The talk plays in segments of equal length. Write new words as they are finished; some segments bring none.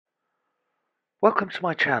Welcome to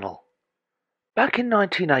my channel. Back in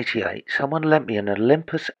 1988, someone lent me an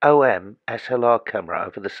Olympus OM SLR camera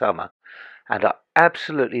over the summer, and I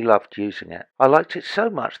absolutely loved using it. I liked it so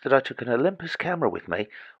much that I took an Olympus camera with me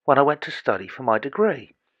when I went to study for my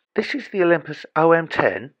degree. This is the Olympus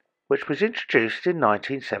OM10, which was introduced in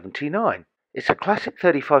 1979. It's a classic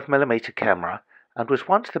 35mm camera and was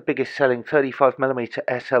once the biggest selling 35mm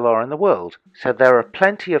SLR in the world, so there are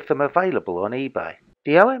plenty of them available on eBay.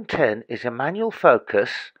 The OM10 is a manual focus,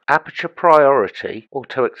 aperture priority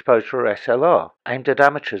auto-exposure SLR, aimed at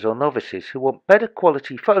amateurs or novices who want better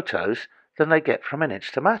quality photos than they get from an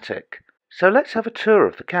Instamatic. So let's have a tour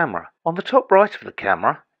of the camera. On the top right of the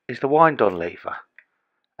camera is the wind-on lever,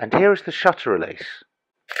 and here is the shutter release.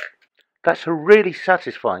 That's a really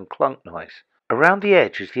satisfying clunk noise. Around the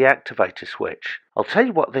edge is the activator switch. I'll tell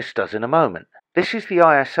you what this does in a moment. This is the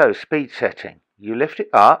ISO speed setting. You lift it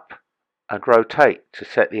up and rotate to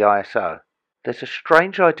set the ISO. There's a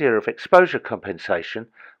strange idea of exposure compensation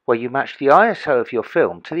where you match the ISO of your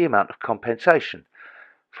film to the amount of compensation.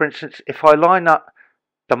 For instance, if I line up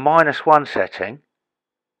the -1 setting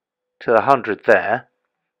to the 100 there,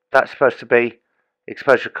 that's supposed to be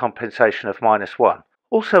exposure compensation of -1.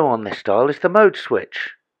 Also on this dial is the mode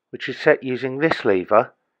switch, which is set using this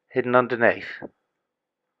lever hidden underneath.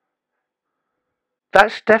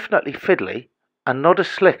 That's definitely fiddly and not as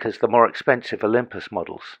slick as the more expensive Olympus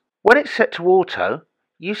models. When it's set to auto,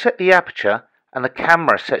 you set the aperture and the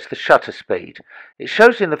camera sets the shutter speed. It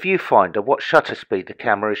shows in the viewfinder what shutter speed the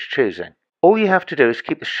camera is choosing. All you have to do is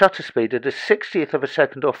keep the shutter speed at a 60th of a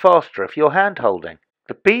second or faster if you're hand holding.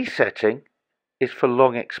 The B setting is for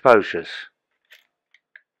long exposures.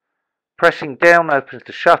 Pressing down opens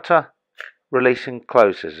the shutter, releasing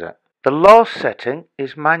closes it. The last setting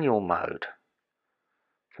is manual mode,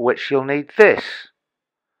 for which you'll need this.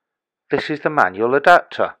 This is the manual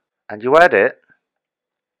adapter, and you add it.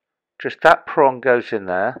 Just that prong goes in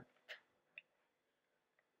there,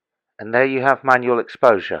 and there you have manual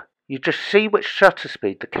exposure. You just see which shutter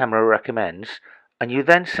speed the camera recommends, and you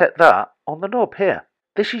then set that on the knob here.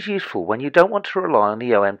 This is useful when you don't want to rely on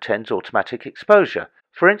the OM10's automatic exposure.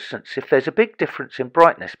 For instance, if there's a big difference in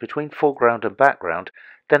brightness between foreground and background,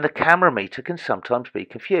 then the camera meter can sometimes be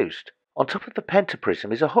confused. On top of the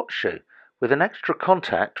pentaprism is a hot shoe with an extra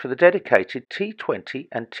contact for the dedicated T20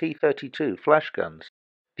 and T32 flash guns.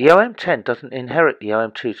 The OM10 doesn't inherit the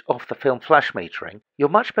OM2's off-the-film flash metering. You're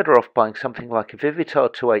much better off buying something like a Vivitar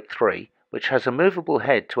 283, which has a movable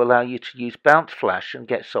head to allow you to use bounce flash and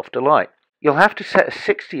get softer light. You'll have to set a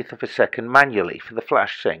 60th of a second manually for the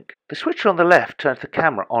flash sync. The switch on the left turns the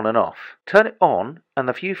camera on and off. Turn it on and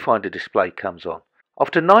the viewfinder display comes on.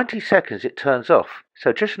 After 90 seconds it turns off,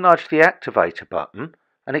 so just nudge the activator button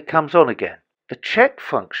and it comes on again. The check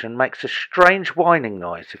function makes a strange whining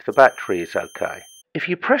noise if the battery is okay. If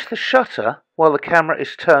you press the shutter while the camera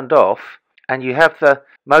is turned off and you have the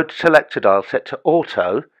mode selector dial set to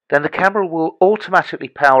auto, then the camera will automatically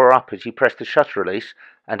power up as you press the shutter release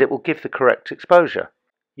and it will give the correct exposure.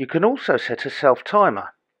 You can also set a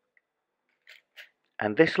self-timer,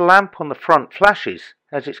 and this lamp on the front flashes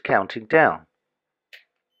as it's counting down.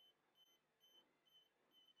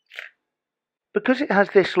 Because it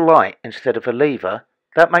has this light instead of a lever,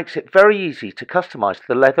 that makes it very easy to customize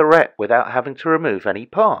the leatherette without having to remove any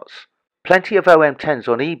parts. Plenty of OM10s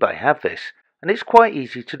on eBay have this, and it's quite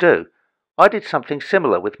easy to do. I did something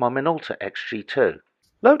similar with my Minolta XG2.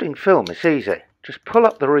 Loading film is easy. Just pull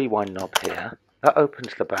up the rewind knob here, that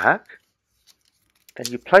opens the back. Then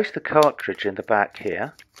you place the cartridge in the back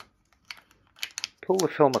here, pull the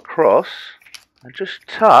film across, and just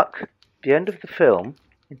tuck the end of the film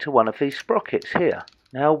into one of these sprockets here.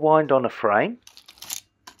 Now wind on a frame,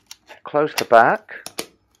 close the back,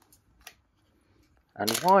 and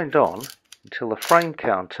wind on until the frame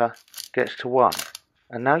counter gets to 1.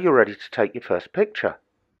 And now you're ready to take your first picture.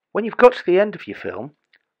 When you've got to the end of your film,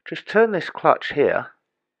 just turn this clutch here,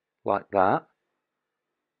 like that,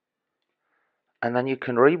 and then you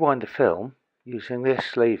can rewind the film using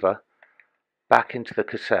this lever back into the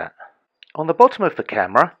cassette. On the bottom of the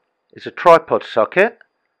camera is a tripod socket.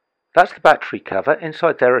 That's the battery cover.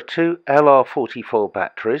 Inside there are 2 LR44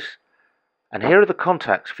 batteries, and here are the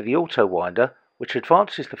contacts for the auto winder, which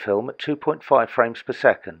advances the film at 2.5 frames per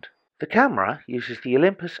second. The camera uses the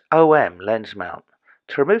Olympus OM lens mount.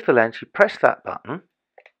 To remove the lens, you press that button,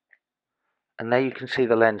 and there you can see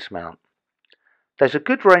the lens mount. There's a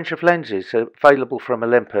good range of lenses available from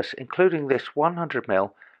Olympus, including this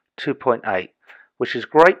 100mm 2.8, which is a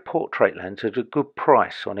great portrait lens at a good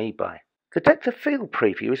price on eBay. The depth of field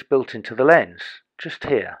preview is built into the lens, just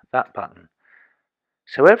here, that button.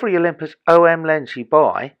 So every Olympus OM lens you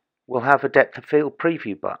buy will have a depth of field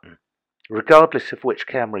preview button, regardless of which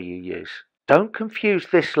camera you use. Don't confuse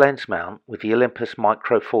this lens mount with the Olympus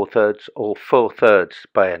Micro 4/3 or 4/3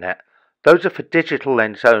 bayonet. Those are for digital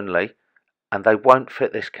lens only, and they won't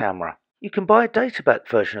fit this camera. You can buy a databack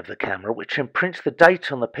version of the camera which imprints the date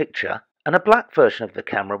on the picture, and a black version of the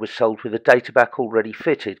camera was sold with a databack already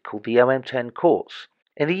fitted called the OM10 Quartz.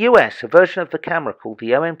 In the US, a version of the camera called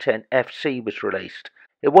the OM10 FC was released.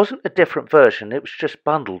 It wasn't a different version, it was just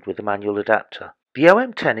bundled with a manual adapter. The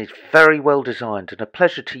OM10 is very well designed and a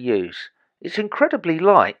pleasure to use. It's incredibly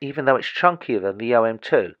light, even though it's chunkier than the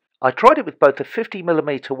OM2. I tried it with both the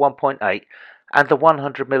 50mm 1.8 and the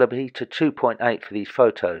 100mm 2.8 for these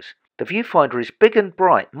photos. The viewfinder is big and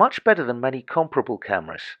bright, much better than many comparable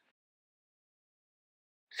cameras.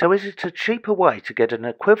 So is it a cheaper way to get an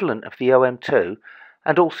equivalent of the OM2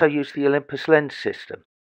 and also use the Olympus lens system?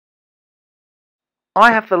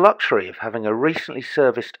 I have the luxury of having a recently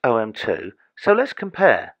serviced OM2, so let's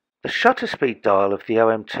compare. The shutter speed dial of the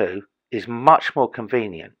OM2 is much more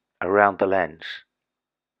convenient around the lens.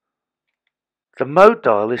 The mode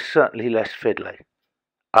dial is certainly less fiddly.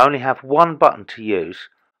 I only have one button to use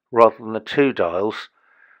rather than the two dials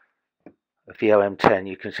of the OM10.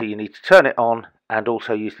 You can see you need to turn it on and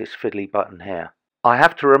also use this fiddly button here. I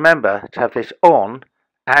have to remember to have this on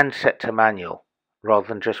and set to manual rather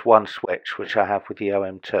than just one switch, which I have with the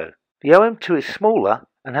OM2. The OM2 is smaller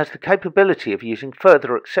and has the capability of using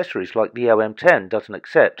further accessories like the OM10 doesn't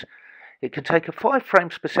accept. It can take a 5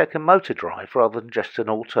 frames per second motor drive rather than just an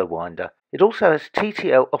auto winder. It also has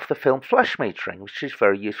TTL off the film flash metering, which is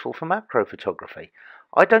very useful for macro photography.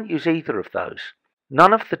 I don't use either of those.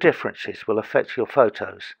 None of the differences will affect your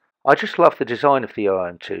photos. I just love the design of the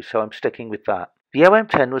OM2, so I'm sticking with that. The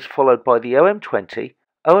OM10 was followed by the OM20,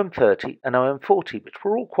 OM30 and OM40, which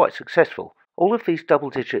were all quite successful. All of these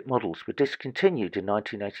double-digit models were discontinued in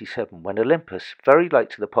 1987 when Olympus, very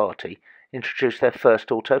late to the party, introduced their first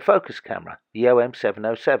autofocus camera, the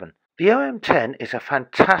OM707. The OM10 is a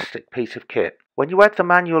fantastic piece of kit. When you add the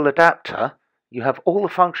manual adapter, you have all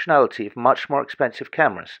the functionality of much more expensive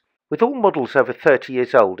cameras. With all models over 30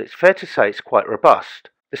 years old, it's fair to say it's quite robust.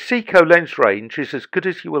 The Seiko lens range is as good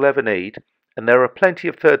as you will ever need, and there are plenty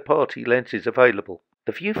of third-party lenses available.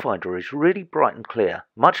 The viewfinder is really bright and clear,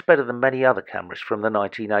 much better than many other cameras from the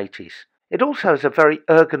 1980s. It also has a very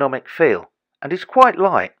ergonomic feel, and is quite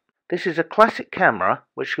light. This is a classic camera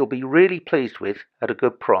which you'll be really pleased with at a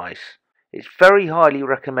good price. It's very highly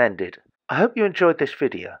recommended. I hope you enjoyed this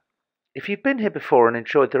video. If you've been here before and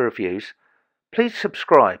enjoyed the reviews, please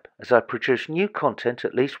subscribe as I produce new content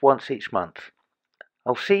at least once each month.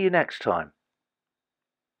 I'll see you next time.